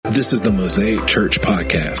This is the Mosaic Church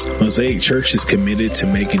podcast. Mosaic Church is committed to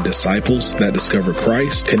making disciples that discover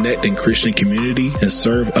Christ, connect in Christian community, and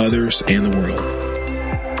serve others and the world.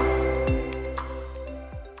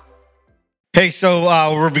 Hey, so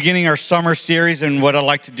we're beginning our summer series, and what I'd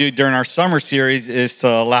like to do during our summer series is to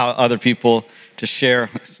allow other people to share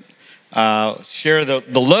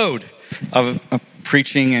the load of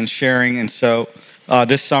preaching and sharing. And so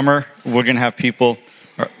this summer, we're going to have people,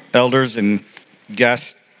 our elders and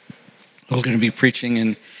guests, who are going to be preaching.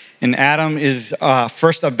 And Adam is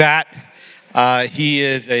first a bat. He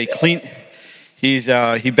is a clean. He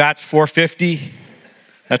bats .450.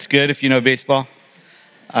 That's good if you know baseball.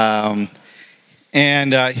 And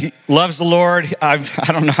he loves the Lord. I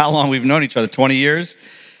don't know how long we've known each other, 20 years,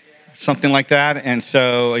 something like that. And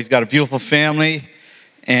so he's got a beautiful family,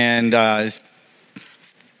 and his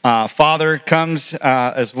father comes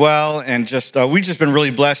as well. And we've just been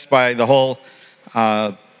really blessed by the whole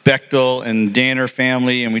Bechtel and Danner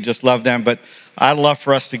family, and we just love them. But I'd love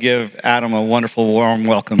for us to give Adam a wonderful, warm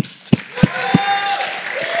welcome.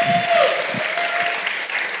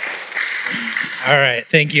 All right.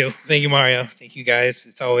 Thank you. Thank you, Mario. Thank you, guys.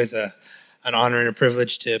 It's always an honor and a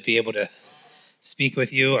privilege to be able to speak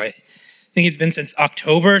with you. I think it's been since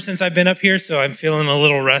October since I've been up here, so I'm feeling a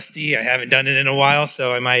little rusty. I haven't done it in a while,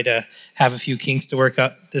 so I might have a few kinks to work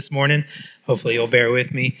out this morning. Hopefully you'll bear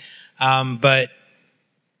with me. But,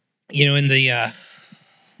 you know, in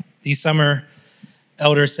these summer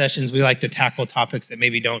elder sessions, we like to tackle topics that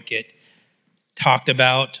maybe don't get talked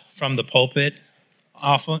about from the pulpit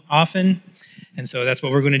often. And so that's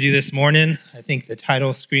what we're going to do this morning. I think the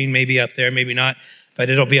title screen may be up there, maybe not, but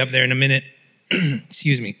it'll be up there in a minute.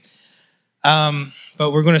 Excuse me.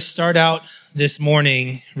 But we're going to start out this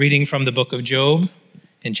morning reading from the book of Job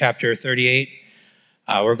in chapter 38.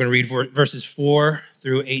 We're going to read verses 4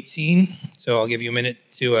 through 18. So I'll give you a minute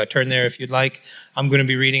to turn there if you'd like. I'm going to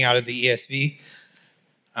be reading out of the ESV,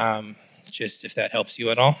 just if that helps you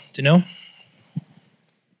at all to know.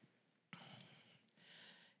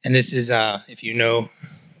 And this is, if you know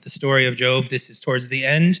the story of Job, this is towards the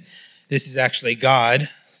end. This is actually God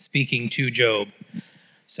speaking to Job.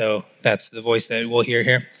 So that's the voice that we'll hear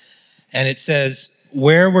here. And it says,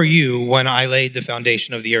 "Where were you when I laid the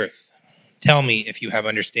foundation of the earth? Tell me if you have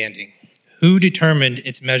understanding. Who determined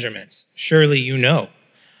its measurements? Surely you know.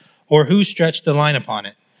 Or who stretched the line upon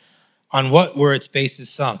it? On what were its bases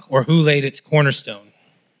sunk? Or who laid its cornerstone?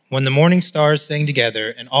 When the morning stars sang together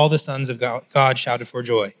and all the sons of God shouted for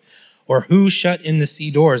joy, or who shut in the sea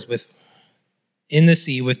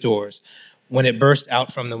with doors when it burst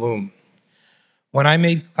out from the womb? When I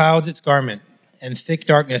made clouds its garment and thick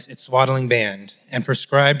darkness its swaddling band, and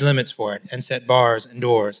prescribed limits for it, and set bars and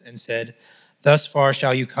doors, and said, thus far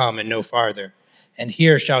shall you come and no farther, and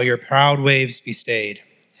here shall your proud waves be stayed.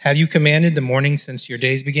 Have you commanded the morning since your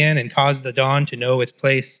days began, and caused the dawn to know its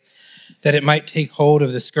place, that it might take hold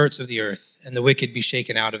of the skirts of the earth, and the wicked be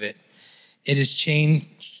shaken out of it? It is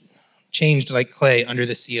changed like clay under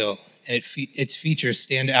the seal, and its features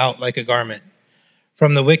stand out like a garment.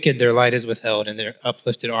 From the wicked their light is withheld, and their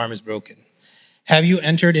uplifted arm is broken. Have you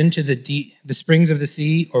entered into the springs of the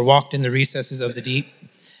sea, or walked in the recesses of the deep?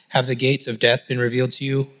 Have the gates of death been revealed to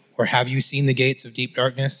you, or have you seen the gates of deep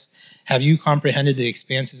darkness? Have you comprehended the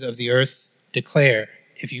expanses of the earth? Declare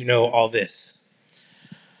if you know all this."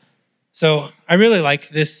 So I really like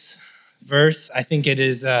this verse. I think it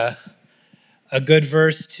is a good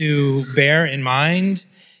verse to bear in mind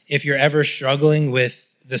if you're ever struggling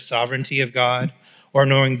with the sovereignty of God or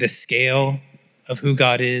knowing the scale of who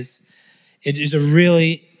God is. It is a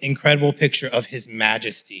really incredible picture of his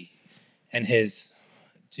majesty and his,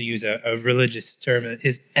 to use a religious term,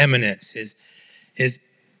 his eminence, his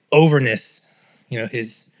overness,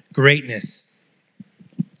 his greatness.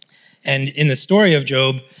 And in the story of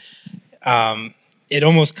Job, it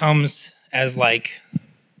almost comes as like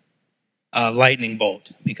a lightning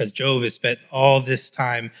bolt, because Job has spent all this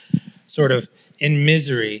time sort of in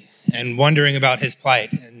misery and wondering about his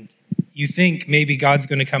plight. And you think maybe God's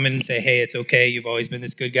going to come in and say, hey, it's okay. You've always been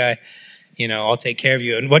this good guy. I'll take care of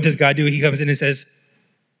you. And what does God do? He comes in and says,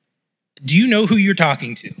 do you know who you're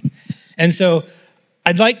talking to? And so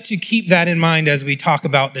I'd like to keep that in mind as we talk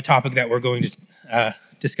about the topic that we're going to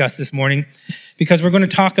discuss this morning, because we're going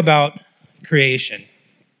to talk about creation.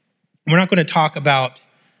 We're not going to talk about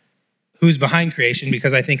who's behind creation,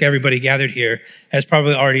 because I think everybody gathered here has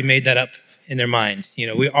probably already made that up in their mind.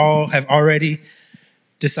 We all have already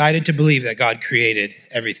decided to believe that God created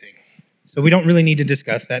everything. So we don't really need to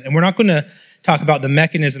discuss that. And we're not going to talk about the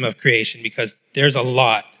mechanism of creation, because there's a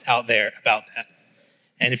lot out there about that.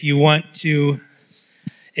 And if you want to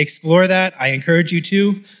explore that, I encourage you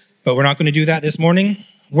to. but we're not going to do that this morning.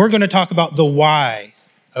 We're going to talk about the why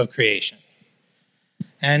of creation.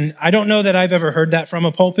 And I don't know that I've ever heard that from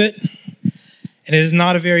a pulpit, and it is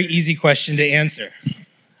not a very easy question to answer.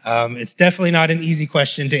 It's definitely not an easy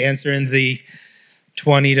question to answer in the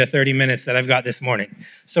 20 to 30 minutes that I've got this morning.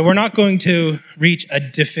 So we're not going to reach a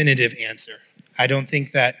definitive answer. I don't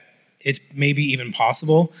think that it's maybe even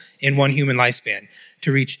possible in one human lifespan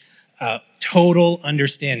to reach a total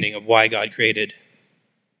understanding of why God created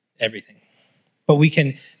everything. But we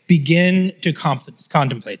can begin to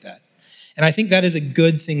contemplate that. And I think that is a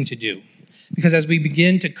good thing to do, because as we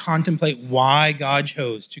begin to contemplate why God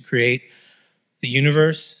chose to create the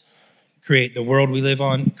universe, create the world we live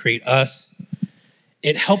on, create us,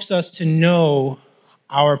 it helps us to know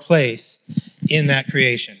our place in that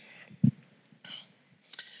creation.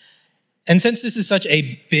 And since this is such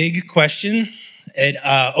a big question, it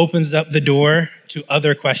opens up the door to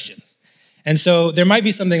other questions. And so there might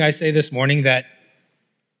be something I say this morning that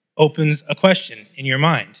opens a question in your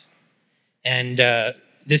mind. And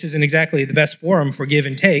this isn't exactly the best forum for give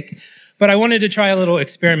and take, but I wanted to try a little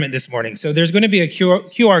experiment this morning. So there's going to be a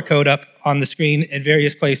QR code up on the screen in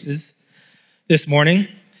various places this morning.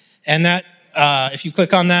 And that, if you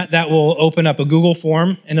click on that, that will open up a Google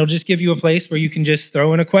form, and it'll just give you a place where you can just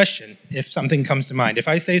throw in a question if something comes to mind. If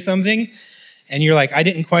I say something and you're like, I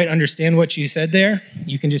didn't quite understand what you said there,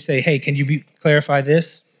 you can just say, hey, can you clarify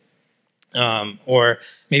this? Or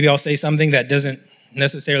maybe I'll say something that doesn't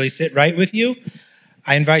necessarily sit right with you.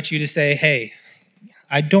 I invite you to say, hey,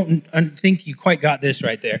 I don't think you quite got this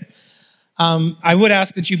right there. I would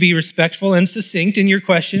ask that you be respectful and succinct in your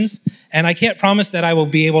questions, and I can't promise that I will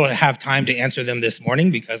be able to have time to answer them this morning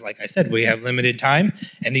because, like I said, we have limited time,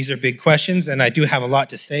 and these are big questions, and I do have a lot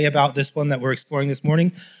to say about this one that we're exploring this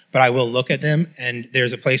morning, but I will look at them, and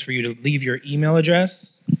there's a place for you to leave your email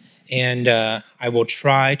address, and I will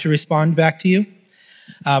try to respond back to you.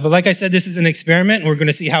 But like I said, this is an experiment, and we're going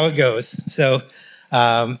to see how it goes. So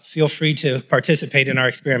feel free to participate in our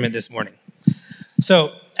experiment this morning.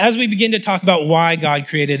 So as we begin to talk about why God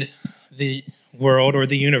created the world or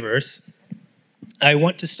the universe, I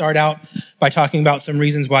want to start out by talking about some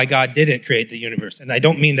reasons why God didn't create the universe. And I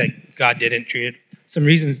don't mean that God didn't create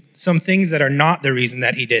some things that are not the reason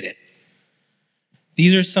that he did it.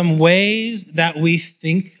 These are some ways that we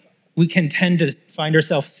think we can tend to find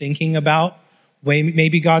ourselves thinking about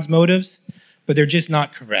maybe God's motives, but they're just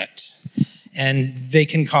not correct. And they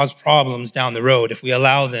can cause problems down the road if we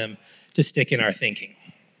allow them to stick in our thinking.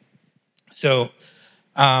 So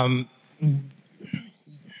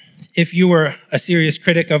if you were a serious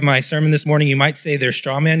critic of my sermon this morning, you might say they're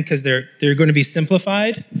straw men because they're going to be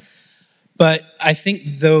simplified. But I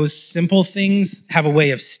think those simple things have a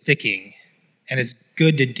way of sticking, and it's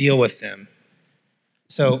good to deal with them.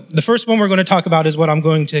 So the first one we're going to talk about is what I'm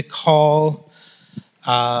going to call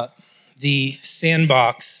the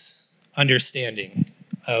sandbox understanding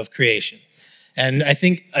of creation. And I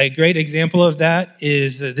think a great example of that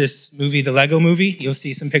is this movie, the Lego Movie. You'll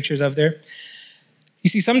see some pictures of there. You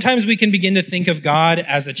see, sometimes we can begin to think of God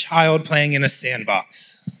as a child playing in a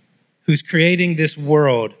sandbox who's creating this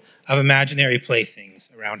world of imaginary playthings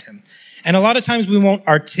around him. And a lot of times we won't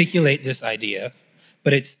articulate this idea,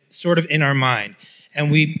 but it's sort of in our mind. And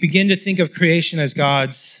we begin to think of creation as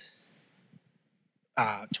God's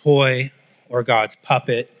toy or God's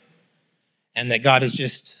puppet, and that God is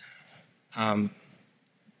just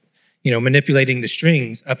manipulating the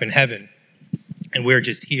strings up in heaven, and we're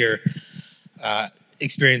just here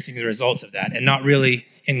experiencing the results of that and not really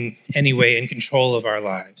in any way in control of our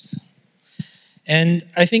lives. And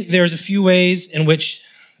I think there's a few ways in which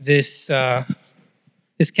this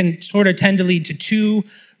can sort of tend to lead to two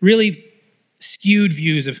really skewed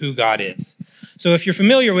views of who God is. So if you're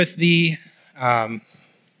familiar with the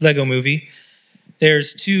Lego Movie,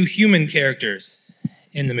 there's two human characters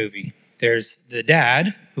in the movie. There's the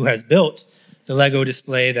dad, who has built the Lego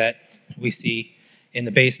display that we see in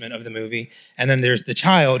the basement of the movie, and then there's the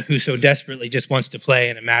child who so desperately just wants to play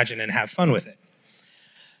and imagine and have fun with it.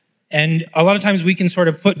 And a lot of times we can sort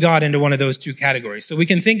of put God into one of those two categories. So we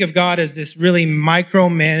can think of God as this really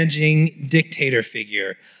micromanaging dictator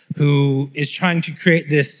figure who is trying to create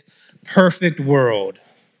this perfect world,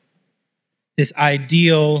 this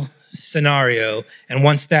ideal scenario, and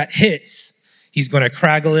once that hits, he's going to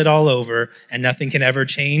craggle it all over, and nothing can ever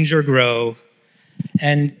change or grow.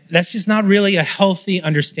 And that's just not really a healthy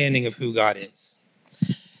understanding of who God is.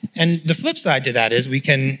 And the flip side to that is we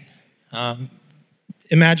can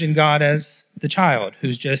imagine God as the child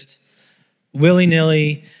who's just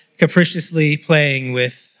willy-nilly, capriciously playing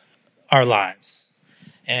with our lives.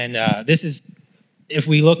 And this is, if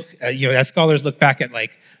we look, as scholars look back at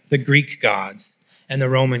like the Greek gods and the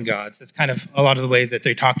Roman gods. That's kind of a lot of the way that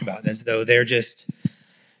they talked about, as though they're just,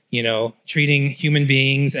 treating human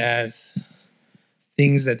beings as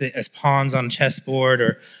things as pawns on a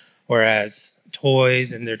chessboard or as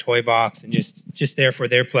toys in their toy box, and just there for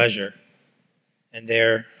their pleasure and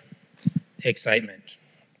their excitement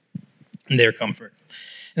and their comfort.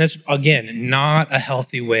 And that's, again, not a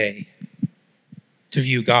healthy way to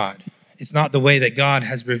view God. It's not the way that God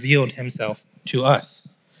has revealed himself to us.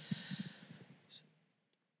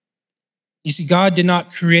 You see, God did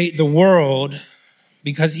not create the world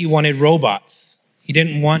because he wanted robots. He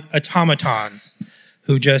didn't want automatons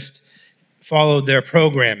who just followed their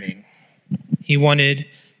programming. He wanted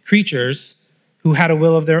creatures who had a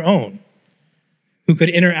will of their own, who could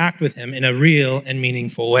interact with him in a real and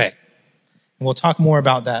meaningful way. And we'll talk more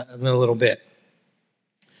about that in a little bit.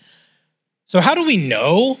 So how do we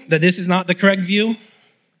know that this is not the correct view?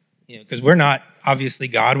 Because we're not, obviously,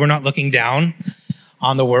 God. We're not looking down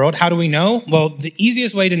on the world. How do we know? Well, the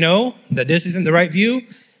easiest way to know that this isn't the right view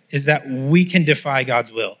is that we can defy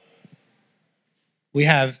God's will. We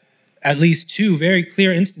have at least two very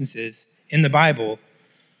clear instances in the Bible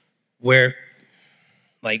where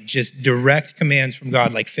just direct commands from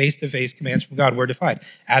God, like face-to-face commands from God, were defied.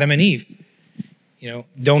 Adam and Eve,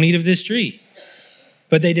 don't eat of this tree.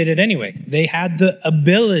 But they did it anyway. They had the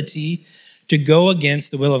ability to go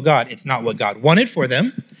against the will of God. It's not what God wanted for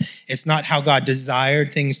them. It's not how God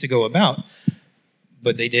desired things to go about.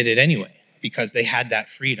 But they did it anyway because they had that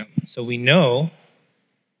freedom. So we know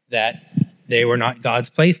that they were not God's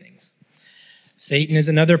playthings. Satan is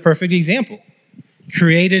another perfect example.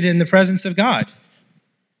 Created in the presence of God.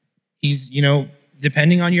 He's,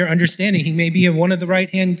 depending on your understanding, he may be one of the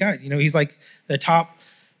right-hand guys. He's like the top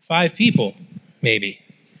 5 people, maybe.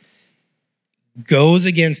 Goes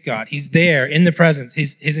against God. He's there in the presence.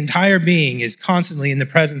 His entire being is constantly in the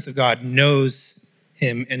presence of God, knows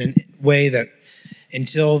him in a way that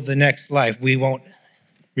until the next life, we won't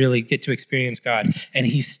really get to experience God. And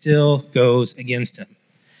he still goes against him.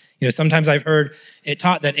 Sometimes I've heard it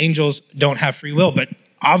taught that angels don't have free will, but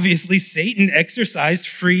obviously Satan exercised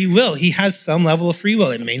free will. He has some level of free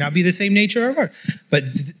will. It may not be the same nature of ours, but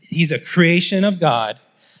he's a creation of God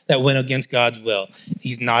that went against God's will.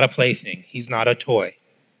 He's not a plaything. He's not a toy.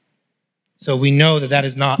 So we know that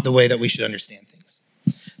is not the way that we should understand things.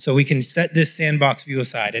 So we can set this sandbox view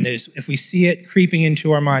aside. And if we see it creeping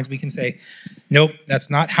into our minds, we can say, nope,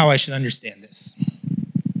 that's not how I should understand this.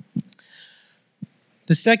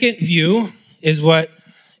 The second view is what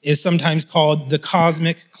is sometimes called the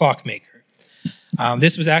cosmic clockmaker.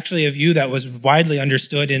 This was actually a view that was widely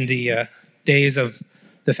understood in the days of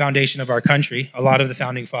the foundation of our country. A lot of the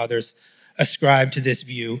founding fathers ascribed to this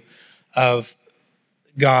view of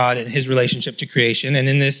God and his relationship to creation. And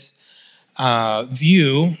in this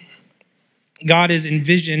view, God is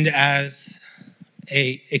envisioned as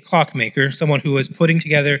a clockmaker, someone who is putting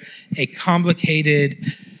together a complicated,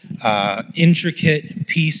 intricate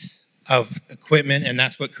piece of equipment, and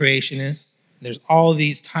that's what creation is. There's all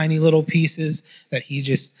these tiny little pieces that he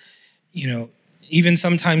just, even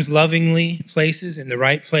sometimes lovingly places in the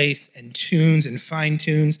right place and tunes and fine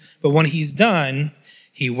tunes. But when he's done,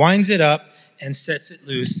 he winds it up and sets it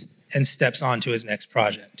loose and steps on to his next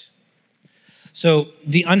project. So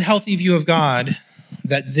the unhealthy view of God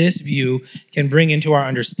that this view can bring into our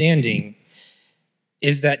understanding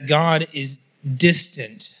is that God is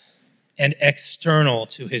distant and external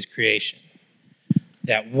to his creation.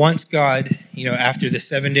 That once God, after the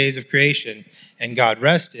 7 days of creation and God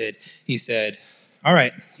rested, he said, all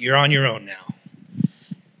right, you're on your own now.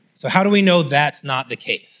 So how do we know that's not the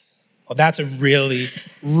case? Well, that's a really,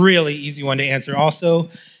 really easy one to answer. Also,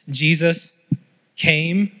 Jesus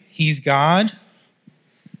came, he's God,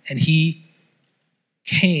 and he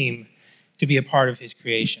came to be a part of his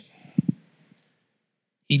creation.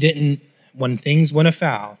 He didn't, when things went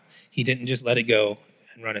afoul, he didn't just let it go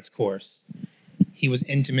and run its course. He was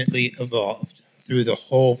intimately involved through the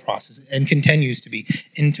whole process and continues to be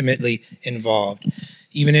intimately involved.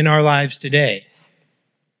 Even in our lives today,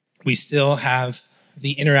 we still have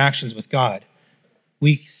the interactions with God.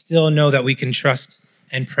 We still know that we can trust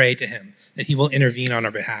and pray to him, that he will intervene on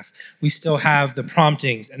our behalf. We still have the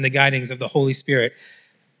promptings and the guidings of the Holy Spirit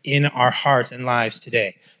in our hearts and lives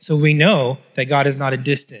today. So we know that God is not a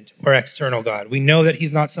distant or external God. We know that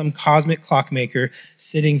he's not some cosmic clockmaker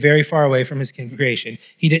sitting very far away from his creation.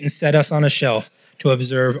 He didn't set us on a shelf to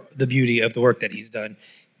observe the beauty of the work that he's done.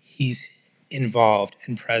 He's involved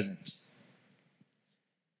and present.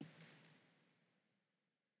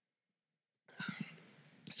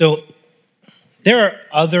 So there are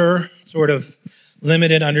other sort of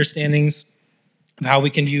limited understandings of how we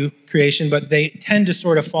can view creation, but they tend to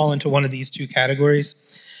sort of fall into one of these two categories.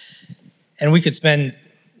 And we could spend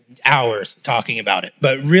hours talking about it,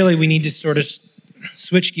 but really we need to sort of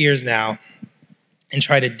switch gears now and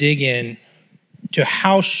try to dig in to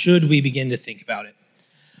how should we begin to think about it?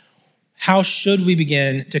 How should we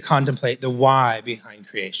begin to contemplate the why behind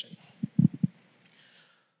creation?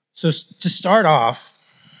 So to start off,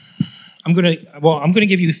 I'm going to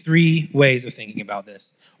give you 3 ways of thinking about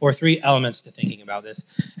this, or 3 elements to thinking about this.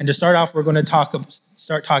 And to start off, we're going to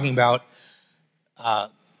start talking about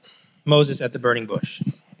Moses at the burning bush.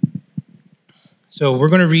 So we're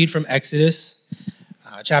going to read from Exodus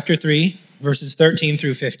chapter 3, verses 13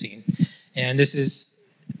 through 15. And this is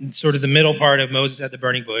sort of the middle part of Moses at the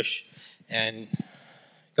burning bush. And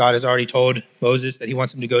God has already told Moses that he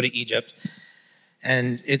wants him to go to Egypt.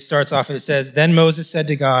 And it starts off and it says, "Then Moses said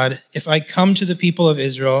to God, if I come to the people of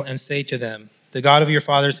Israel and say to them, the God of your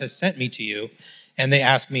fathers has sent me to you, and they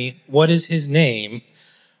ask me, what is his name?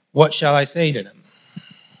 What shall I say to them?"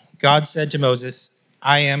 God said to Moses,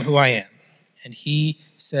 "I am who I am." And he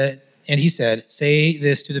said, "Say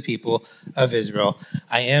this to the people of Israel,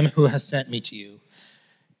 I am who has sent me to you."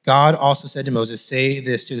 God also said to Moses, "Say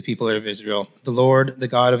this to the people of Israel, the Lord, the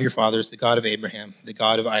God of your fathers, the God of Abraham, the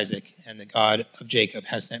God of Isaac, and the God of Jacob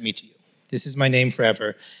has sent me to you. This is my name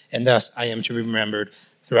forever, and thus I am to be remembered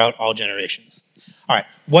throughout all generations." All right,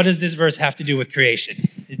 what does this verse have to do with creation?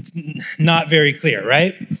 It's not very clear,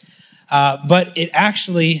 right? But it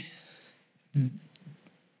actually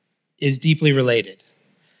is deeply related.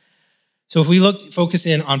 So if we focus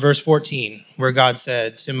in on verse 14, where God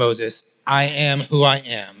said to Moses, "I am who I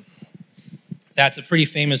am." That's a pretty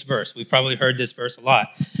famous verse. We've probably heard this verse a lot.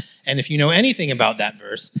 And if you know anything about that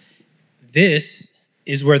verse, this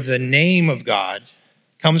is where the name of God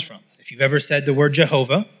comes from. If you've ever said the word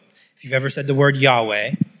Jehovah, if you've ever said the word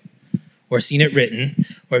Yahweh, or seen it written,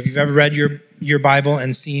 or if you've ever read your Bible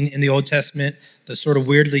and seen in the Old Testament the sort of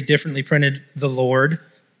weirdly differently printed "the Lord"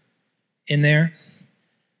 in there,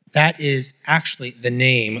 that is actually the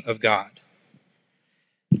name of God.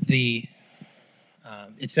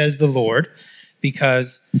 It says "the Lord"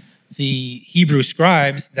 because the Hebrew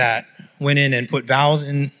scribes that went in and put vowels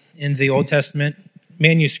in the Old Testament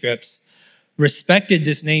manuscripts respected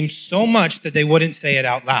this name so much that they wouldn't say it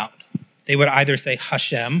out loud. They would either say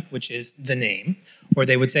Hashem, which is the name, or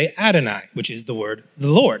they would say Adonai, which is the word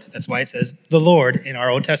 "the Lord." That's why it says "the Lord" in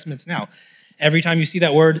our Old Testaments now. Every time you see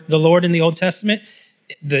that word "the Lord" in the Old Testament,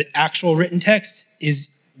 the actual written text is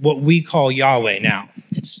what we call Yahweh now.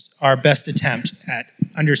 It's our best attempt at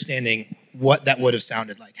understanding what that would have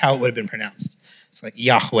sounded like, how it would have been pronounced. It's like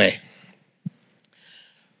Yahweh.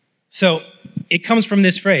 So it comes from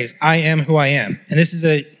this phrase, "I am who I am." And this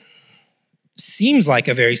seems like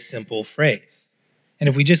a very simple phrase. And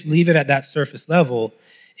if we just leave it at that surface level,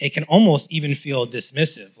 it can almost even feel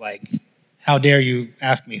dismissive, like, how dare you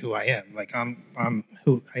ask me who I am? Like, I am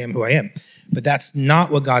who I am. But that's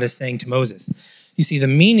not what God is saying to Moses. You see, the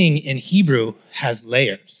meaning in Hebrew has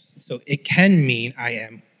layers. So it can mean "I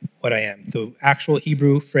am what I am." The actual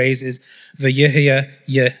Hebrew phrase is "v'yehya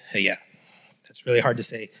yehya." That's really hard to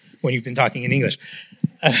say when you've been talking in English.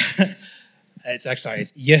 It's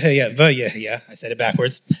Yehya, v'yehya. I said it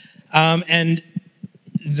backwards. And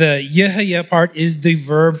the Yehya part is the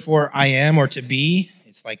verb for "I am" or "to be."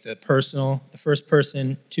 It's like the first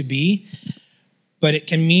person "to be." But it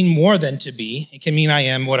can mean more than "to be." It can mean "I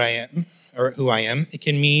am what I am," or "who I am." It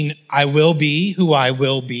can mean "I will be who I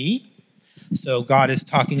will be." So God is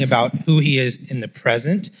talking about who he is in the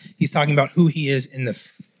present. He's talking about who he is in the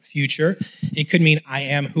future. It could mean "I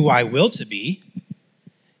am who I will to be."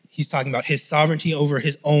 He's talking about his sovereignty over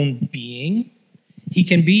his own being. He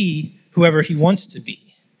can be whoever he wants to be.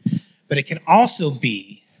 But it can also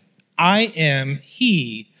be, "I am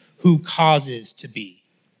he who causes to be.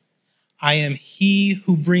 I am he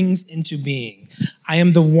who brings into being. I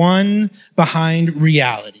am the one behind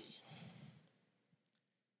reality."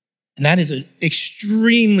 And that is an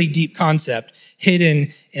extremely deep concept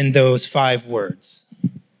hidden in those 5 words.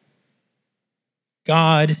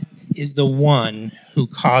 God is the one who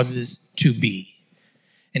causes to be.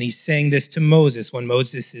 And he's saying this to Moses when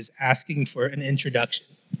Moses is asking for an introduction.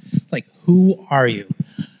 Like, who are you?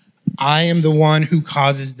 I am the one who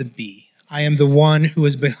causes the be. I am the one who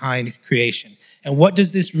is behind creation. And what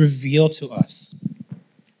does this reveal to us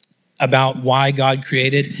about why God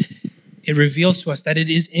created? It reveals to us that it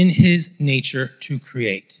is in his nature to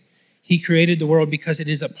create. He created the world because it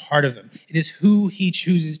is a part of him. It is who he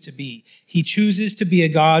chooses to be. He chooses to be a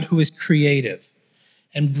God who is creative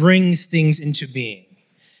and brings things into being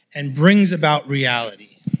and brings about reality.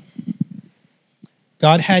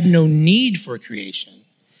 God had no need for creation,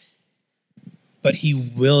 but he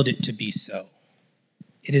willed it to be so.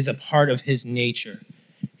 It is a part of his nature.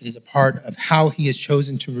 It is a part of how he has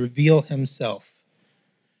chosen to reveal himself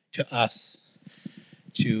to us,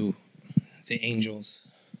 to the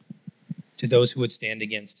angels, to those who would stand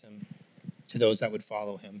against him, to those that would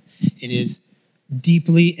follow him. It is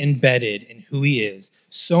deeply embedded in who he is,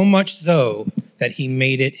 so much so that he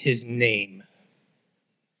made it his name.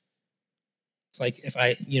 It's like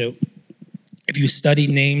if you study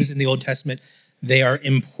names in the Old Testament, they are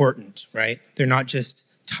important, right? They're not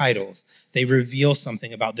just titles. They reveal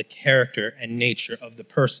something about the character and nature of the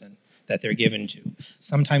person that they're given to.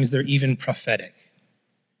 Sometimes they're even prophetic.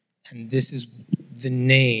 And this is the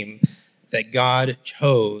name that God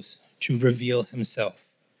chose to reveal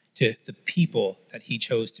himself to the people that he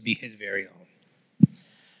chose to be his very own.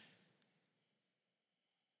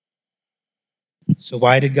 So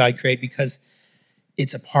why did God create? Because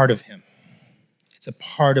it's a part of him. It's a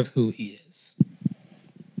part of who he is.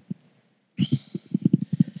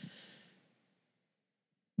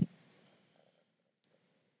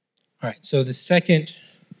 All right, so the second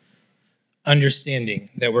understanding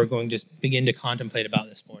that we're going to begin to contemplate about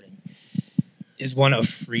this morning is one of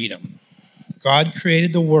freedom. God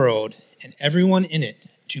created the world and everyone in it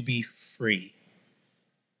to be free.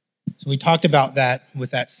 So we talked about that with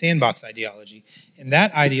that sandbox ideology. In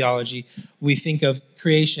that ideology, we think of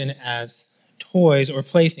creation as toys or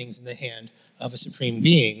playthings in the hand of a supreme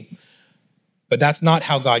being. But that's not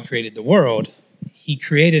how God created the world. He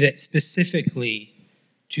created it specifically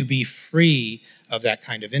to be free of that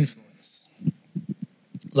kind of influence.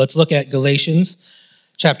 Let's look at Galatians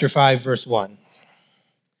chapter 5, verse 1.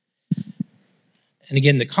 And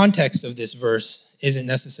again, the context of this verse isn't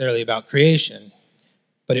necessarily about creation,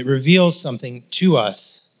 but it reveals something to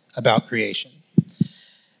us about creation.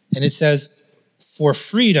 And it says, "For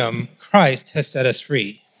freedom, Christ has set us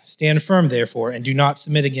free. Stand firm, therefore, and do not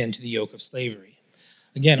submit again to the yoke of slavery."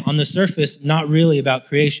 Again, on the surface, not really about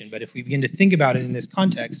creation, but if we begin to think about it in this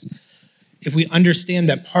context, if we understand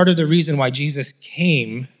that part of the reason why Jesus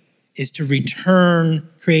came is to return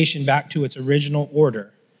creation back to its original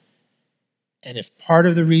order, and if part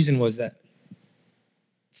of the reason was that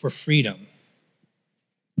for freedom,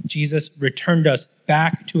 Jesus returned us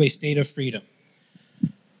back to a state of freedom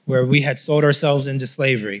where we had sold ourselves into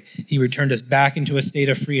slavery. He returned us back into a state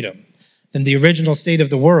of freedom. Then the original state of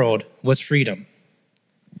the world was freedom.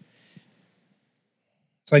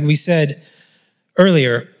 It's like we said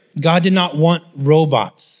earlier, God did not want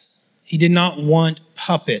robots. He did not want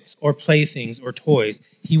puppets or playthings or toys.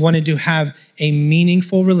 He wanted to have a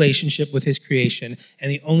meaningful relationship with his creation,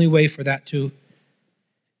 and the only way for that to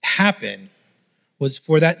happen was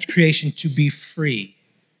for that creation to be free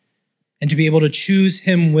and to be able to choose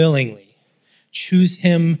him willingly, choose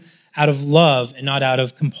him out of love and not out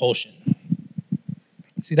of compulsion.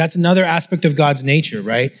 See, that's another aspect of God's nature,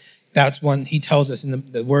 right? That's one he tells us, and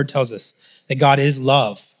the word tells us that God is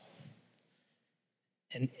love.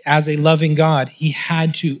 And as a loving God, he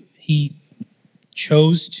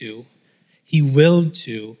chose to, he willed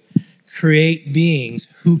to create beings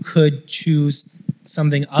who could choose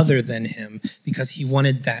something other than him because he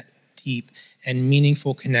wanted that deep and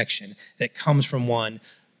meaningful connection that comes from one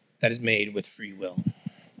that is made with free will.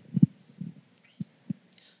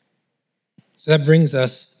 So that brings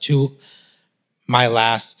us to my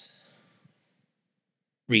last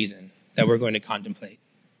reason that we're going to contemplate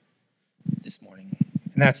this morning.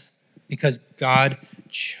 And that's because God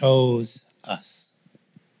chose us.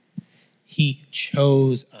 He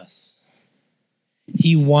chose us.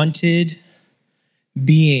 He wanted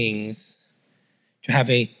beings to have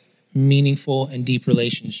a meaningful and deep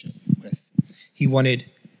relationship with. He wanted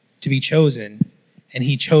to be chosen, and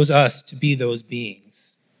he chose us to be those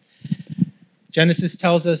beings. Genesis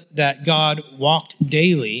tells us that God walked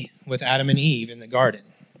daily with Adam and Eve in the garden.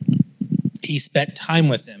 He spent time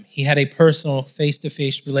with them. He had a personal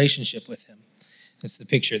face-to-face relationship with him. That's the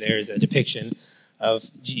picture. There is a depiction of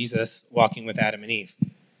Jesus walking with Adam and Eve.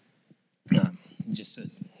 Just a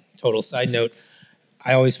total side note,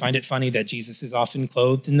 I always find it funny that Jesus is often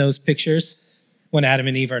clothed in those pictures when Adam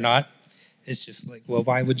and Eve are not. It's just like, well,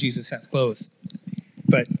 why would Jesus have clothes?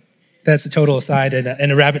 But that's a total aside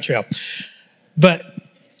and a rabbit trail. But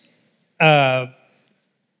God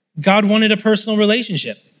wanted a personal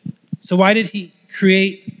relationship. So why did he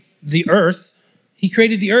create the earth? He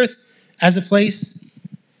created the earth as a place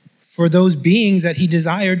for those beings that he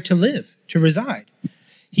desired to live, to reside.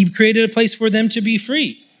 He created a place for them to be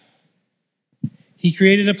free. He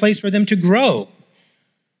created a place for them to grow,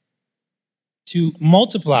 to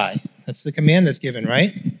multiply. That's the command that's given,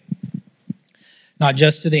 right? Not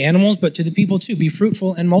just to the animals, but to the people too. Be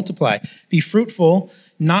fruitful and multiply. Be fruitful,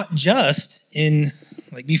 not just in,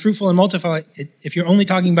 be fruitful and multiply. If you're only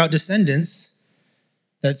talking about descendants,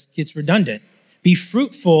 that gets redundant. Be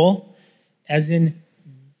fruitful as in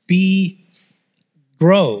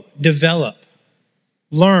grow, develop,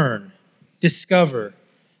 learn, discover,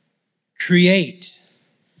 create.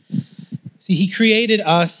 See, he created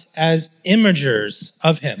us as imagers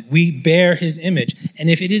of him. We bear his image. And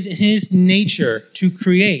if it is in his nature to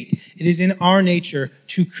create, it is in our nature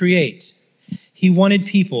to create. He wanted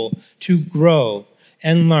people to grow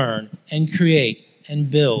and learn and create and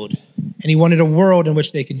build. And he wanted a world in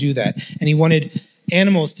which they could do that. And he wanted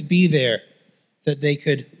animals to be there that they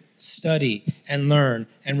could study and learn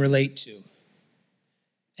and relate to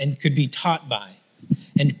and could be taught by.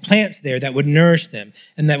 And plants there that would nourish them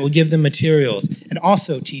and that would give them materials and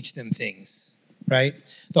also teach them things, right?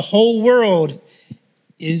 The whole world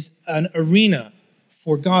is an arena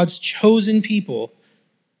for God's chosen people,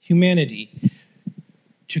 humanity,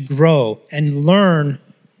 to grow and learn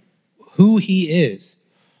who he is,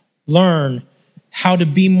 learn how to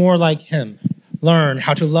be more like him, learn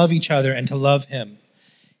how to love each other and to love him.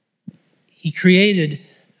 He created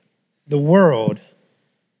the world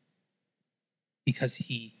because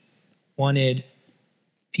he wanted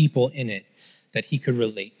people in it that he could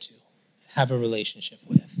relate to, have a relationship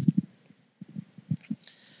with.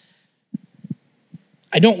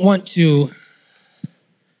 I don't want to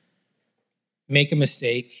make a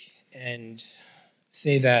mistake and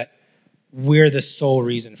say that we're the sole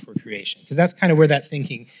reason for creation, because that's kind of where that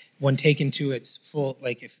thinking, when taken to its full,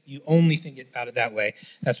 if you only think about it that way,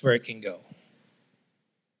 that's where it can go.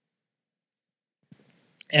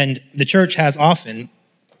 And the church has often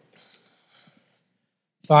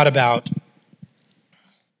thought about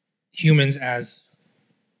humans as,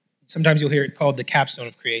 sometimes you'll hear it called the capstone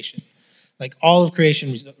of creation. All of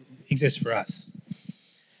creation exists for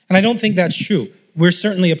us. And I don't think that's true. We're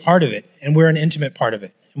certainly a part of it, and we're an intimate part of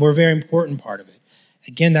it, and we're a very important part of it.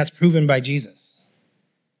 Again, that's proven by Jesus.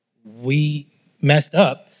 We messed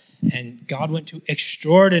up, and God went to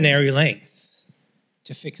extraordinary lengths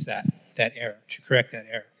to fix that error, to correct that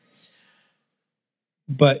error.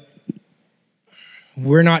 But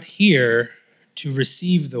we're not here to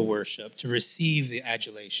receive the worship, to receive the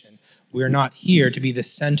adulation. We're not here to be the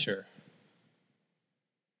center.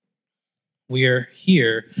 We're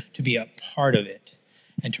here to be a part of it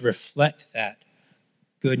and to reflect that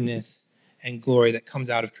goodness and glory that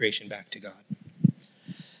comes out of creation back to God.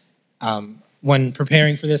 When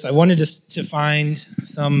preparing for this, I wanted to find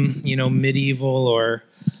some, medieval or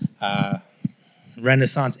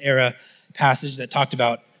Renaissance era passage that talked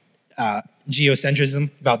about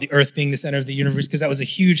geocentrism, about the earth being the center of the universe, because that was a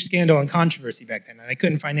huge scandal and controversy back then. And I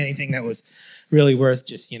couldn't find anything that was really worth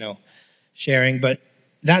just, sharing. But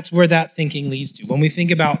that's where that thinking leads to. When we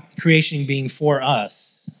think about creation being for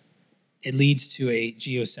us, it leads to a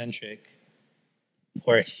geocentric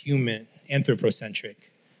or a human,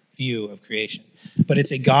 anthropocentric view of creation. But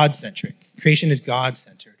it's a God-centric. Creation is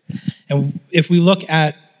God-centered. And if we look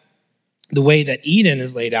at the way that Eden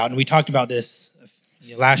is laid out, and we talked about this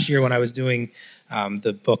last year when I was doing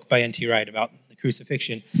the book by N.T. Wright about the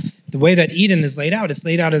crucifixion, the way that Eden is laid out, it's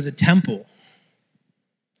laid out as a temple.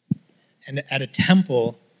 And at a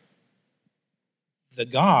temple, the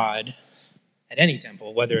God, at any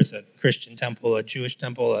temple, whether it's a Christian temple, a Jewish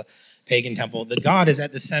temple, a pagan temple, the God is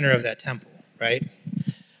at the center of that temple, right?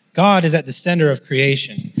 God is at the center of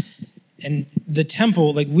creation. And the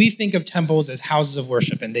temple, we think of temples as houses of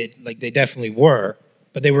worship, and they definitely were,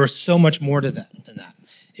 but they were so much more to that than that.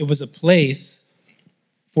 It was a place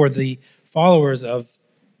for the followers of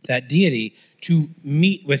that deity to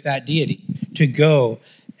meet with that deity, to go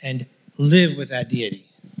and live with that deity.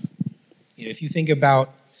 If you think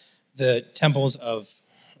about the temples of,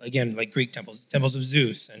 again, Greek temples of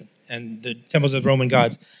Zeus and the temples of Roman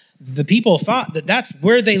gods, the people thought that that's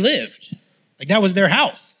where they lived. That was their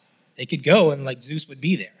house. They could go and Zeus would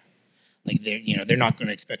be there. They're not going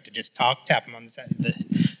to expect to just tap him on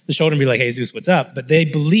the shoulder and be like, hey, Zeus, what's up? But they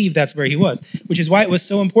believed that's where he was, which is why it was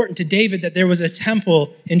so important to David that there was a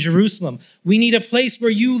temple in Jerusalem. We need a place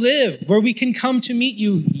where you live, where we can come to meet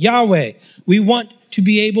you, Yahweh. We want to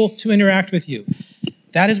be able to interact with you.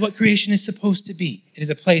 That is what creation is supposed to be. It is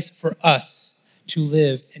a place for us to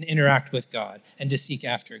live and interact with God and to seek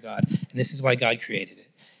after God. And this is why God created it.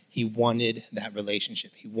 He wanted that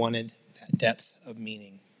relationship. He wanted that depth of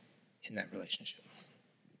meaning in that relationship.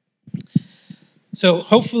 So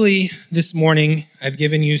hopefully this morning I've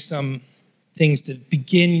given you some things to begin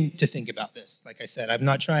begin to think about this. Like I said, I'm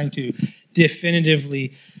not trying to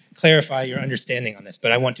definitively clarify your understanding on this,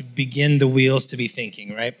 but I want to begin the wheels to be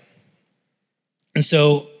thinking, right? And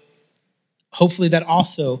so hopefully that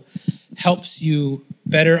also helps you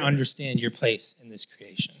better understand your place in this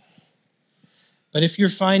creation. But if you're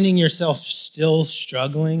finding yourself still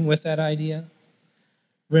struggling with that idea,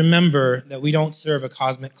 remember that we don't serve a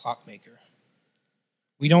cosmic clockmaker.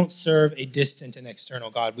 We don't serve a distant and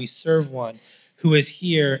external God. We serve one who is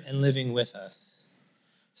here and living with us.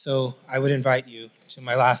 So I would invite you to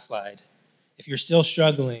my last slide. If you're still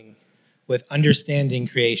struggling with understanding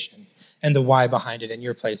creation and the why behind it and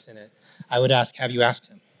your place in it, I would ask, have you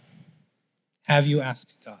asked him? Have you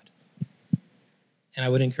asked God? And I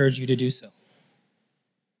would encourage you to do so,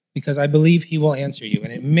 because I believe he will answer you.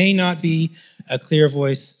 And it may not be a clear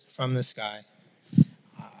voice from the sky.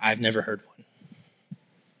 I've never heard one.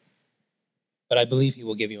 But I believe he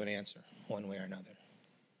will give you an answer one way or another.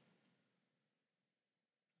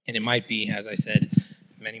 And it might be, as I said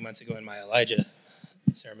many months ago in my Elijah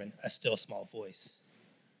sermon, a still small voice.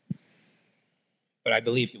 But I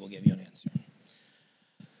believe he will give you an answer.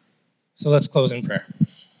 So let's close in prayer.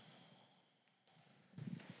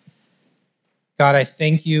 God, I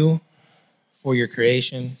thank you for your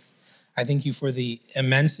creation. I thank you for the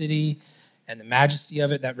immensity and the majesty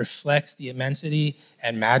of it that reflects the immensity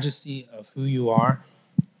and majesty of who you are.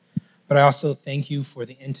 But I also thank you for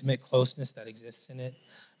the intimate closeness that exists in it,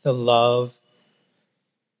 the love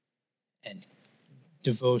and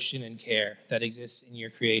devotion and care that exists in your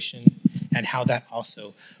creation, and how that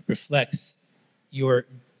also reflects your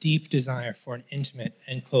deep desire for an intimate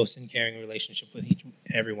and close and caring relationship with each and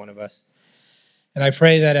every one of us. And I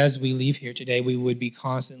pray that as we leave here today, we would be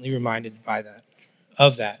constantly reminded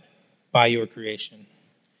of that by your creation.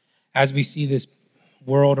 As we see this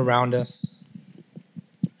world around us,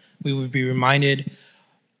 we would be reminded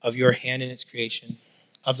of your hand in its creation,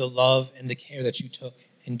 of the love and the care that you took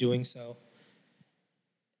in doing so,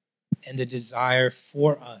 and the desire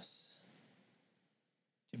for us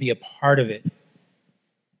to be a part of it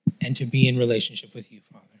and to be in relationship with you,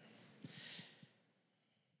 Father.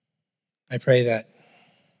 I pray that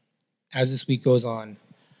as this week goes on,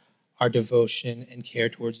 our devotion and care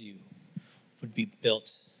towards you would be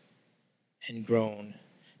built and grown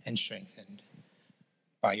and strengthened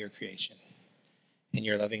by your creation. In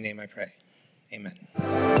your loving name I pray. Amen.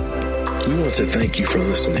 We want to thank you for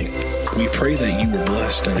listening. We pray that you were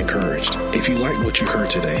blessed and encouraged. If you liked what you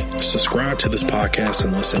heard today, subscribe to this podcast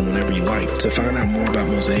and listen whenever you like. To find out more about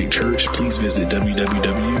Mosaic Church, please visit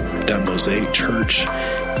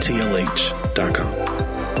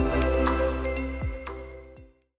www.mosaicchurchtlh.com.